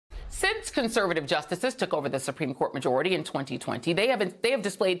Since conservative justices took over the Supreme Court majority in 2020, they have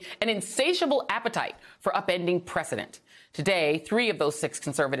displayed an insatiable appetite for upending precedent. Today, 3 of those 6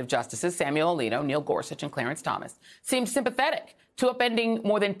 conservative justices, Samuel Alito, Neil Gorsuch, and Clarence Thomas, seem sympathetic to upending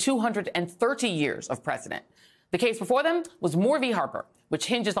more than 230 years of precedent. The case before them was Moore v. Harper, which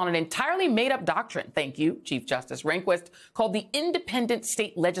hinges on an entirely made-up doctrine, thank you, Chief Justice Rehnquist, called the independent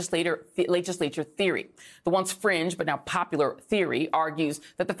state legislature theory. The once fringe but now popular theory argues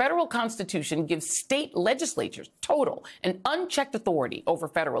that the federal Constitution gives state legislatures total and unchecked authority over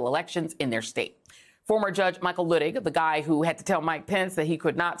federal elections in their state. Former Judge Michael Luttig, the guy who had to tell Mike Pence that he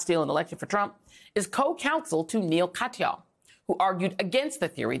could not steal an election for Trump, is co-counsel to Neil Katyal, who argued against the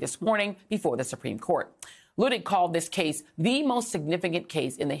theory this morning before the Supreme Court. Luttig called this case the most significant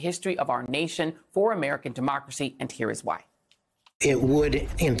case in the history of our nation for American democracy, and here is why. It would,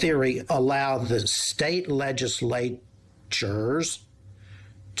 in theory, allow the state legislatures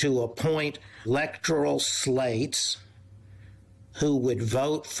to appoint electoral slates who would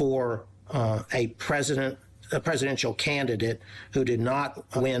vote for a presidential candidate who did not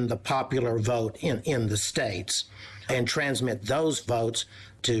win the popular vote in the states, and transmit those votes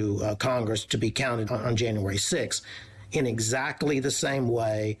to Congress to be counted on January 6th in exactly the same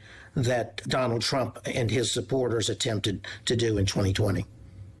way that Donald Trump and his supporters attempted to do in 2020.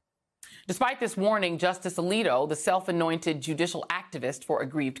 Despite this warning, Justice Alito, the self-anointed judicial activist for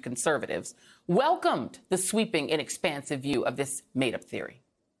aggrieved conservatives, welcomed the sweeping and expansive view of this made-up theory.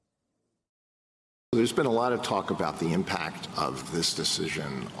 There's been a lot of talk about the impact of this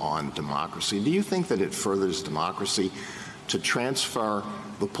decision on democracy. Do you think that it furthers democracy to transfer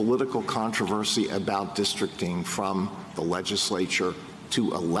the political controversy about districting from the legislature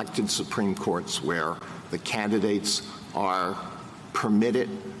to elected Supreme Courts, where the candidates are permitted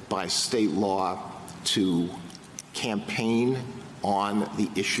by state law to campaign on the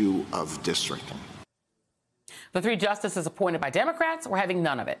issue of districting? The 3 justices appointed by Democrats were having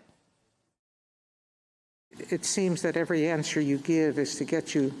none of it. It seems that every answer you give is to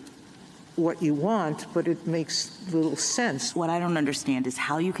get you what you want, but it makes little sense. What I don't understand is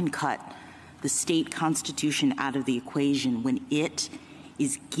how you can cut the state constitution out of the equation when it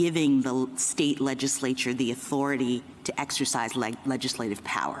is giving the state legislature the authority to exercise legislative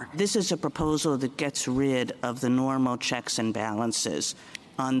power. This is a proposal that gets rid of the normal checks and balances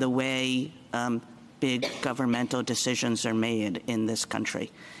on the way big governmental decisions are made in this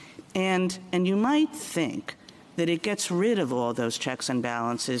country. And you might think that it gets rid of all those checks and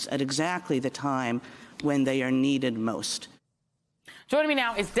balances at exactly the time when they are needed most. Joining me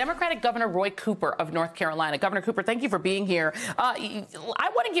now is Democratic Governor Roy Cooper of North Carolina. Governor Cooper, thank you for being here. I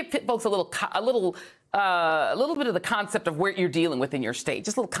want to give folks a little bit of the concept of where you're dealing with in your state,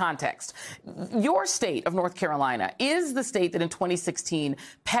 just a little context. Your state of North Carolina is the state that in 2016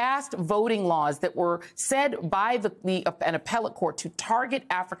 passed voting laws that were said by an appellate court to target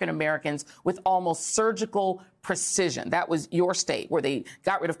African Americans with almost surgical precision. That was your state, where they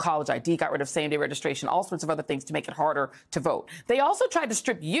got rid of college ID, got rid of same-day registration, all sorts of other things to make it harder to vote. They also tried to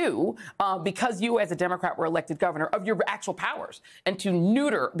strip you, because you as a Democrat were elected governor, of your actual powers and to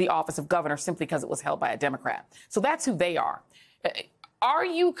neuter the office of governor simply because it was held by a Democrat. So that's who they are. Are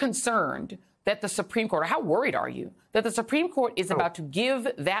you concerned that the Supreme Court, or how worried are you that the Supreme Court is about to give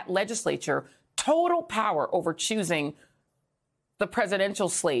that legislature total power over choosing the presidential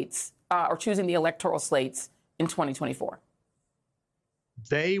slates or choosing the electoral slates in 2024?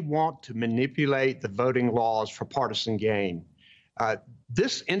 They want to manipulate the voting laws for partisan gain.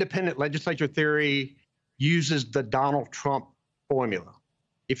 This independent legislature theory uses the Donald Trump formula.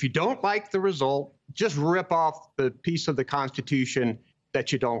 If you don't like the result, just rip off the piece of the Constitution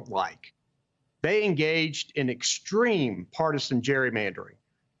that you don't like. They engaged in extreme partisan gerrymandering.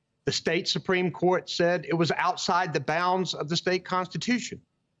 The state Supreme Court said it was outside the bounds of the state Constitution.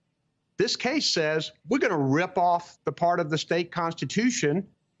 This case says we're going to rip off the part of the state Constitution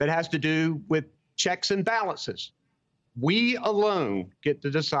that has to do with checks and balances. We alone get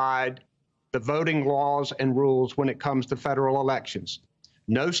to decide the voting laws and rules when it comes to federal elections.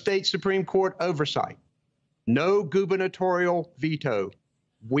 No state Supreme Court oversight, no gubernatorial veto.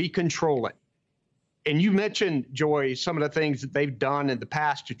 We control it. And you mentioned, Joy, some of the things that they've done in the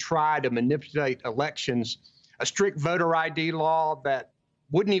past to try to manipulate elections. A strict voter ID law that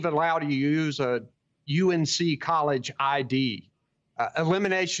wouldn't even allow you to use a UNC college ID,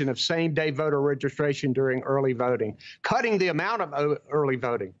 elimination of same-day voter registration during early voting, cutting the amount of early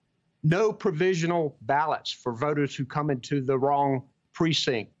voting, no provisional ballots for voters who come into the wrong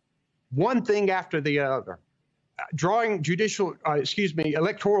precinct, one thing after the other, drawing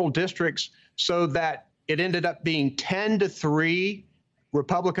electoral districts so that it ended up being 10-3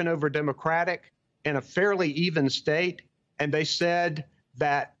 Republican over Democratic in a fairly even state. And they said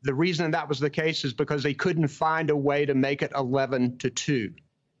that the reason that was the case is because they couldn't find a way to make it 11-2.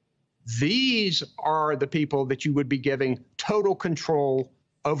 These are the people that you would be giving total control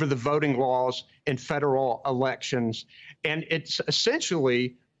over the voting laws in federal elections. And it's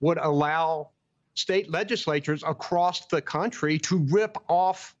essentially would allow state legislatures across the country to rip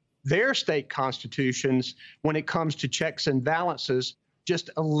off their state constitutions when it comes to checks and balances, just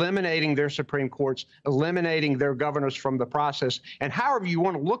eliminating their Supreme Courts, eliminating their governors from the process. And however you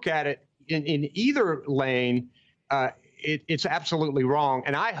want to look at it in either lane, it's absolutely wrong.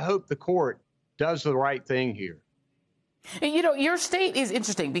 And I hope the court does the right thing here. You know, your state is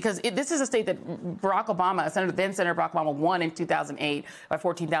interesting because this is a state that Barack Obama, then Senator Barack Obama, won in 2008 by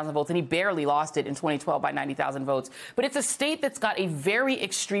 14,000 votes, and he barely lost it in 2012 by 90,000 votes. But it's a state that's got a very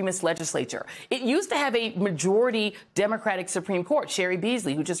extremist legislature. It used to have a majority Democratic Supreme Court. Sherry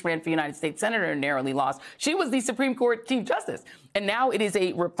Beasley, who just ran for United States Senator and narrowly lost, she was the Supreme Court Chief Justice. And now it is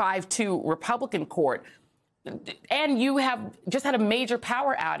a 5-2 Republican court. And you have just had a major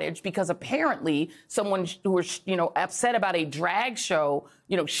power outage because apparently someone who was, upset about a drag show,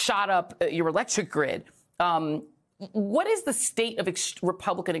 shot up your electric grid. What is the state of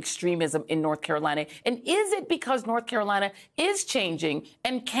Republican extremism in North Carolina? And is it because North Carolina is changing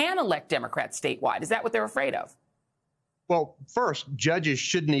and can elect Democrats statewide? Is that what they're afraid of? Well, first, judges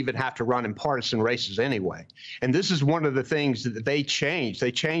shouldn't even have to run in partisan races anyway. And this is one of the things that they changed.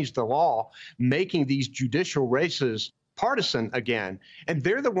 They changed the law, making these judicial races partisan again. And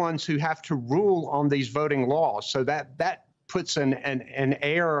they're the ones who have to rule on these voting laws. So that puts an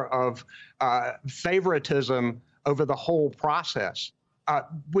air of favoritism over the whole process.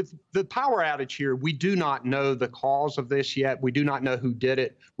 With the power outage here, we do not know the cause of this yet. We do not know who did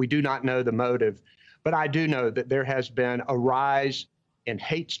it. We do not know the motive. But I do know that there has been a rise in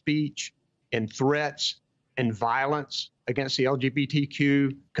hate speech, in threats, and violence against the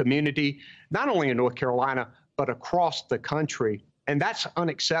LGBTQ community, not only in North Carolina, but across the country. And that's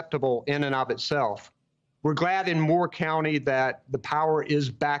unacceptable in and of itself. We're glad in Moore County that the power is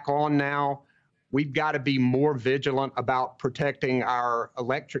back on now. We've got to be more vigilant about protecting our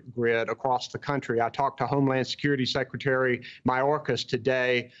electric grid across the country. I talked to Homeland Security Secretary Mayorkas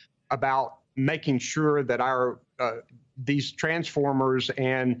today about making sure that our these transformers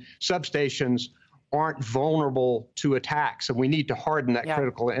and substations aren't vulnerable to attacks. And we need to harden that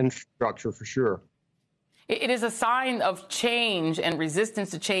critical infrastructure for sure. It is a sign of change and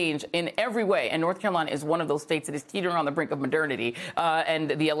resistance to change in every way. And North Carolina is one of those states that is teetering on the brink of modernity.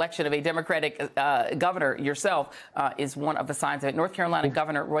 And the election of a Democratic governor yourself is one of the signs of it. North Carolina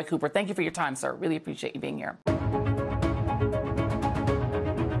Governor Roy Cooper, thank you for your time, sir. Really appreciate you being here.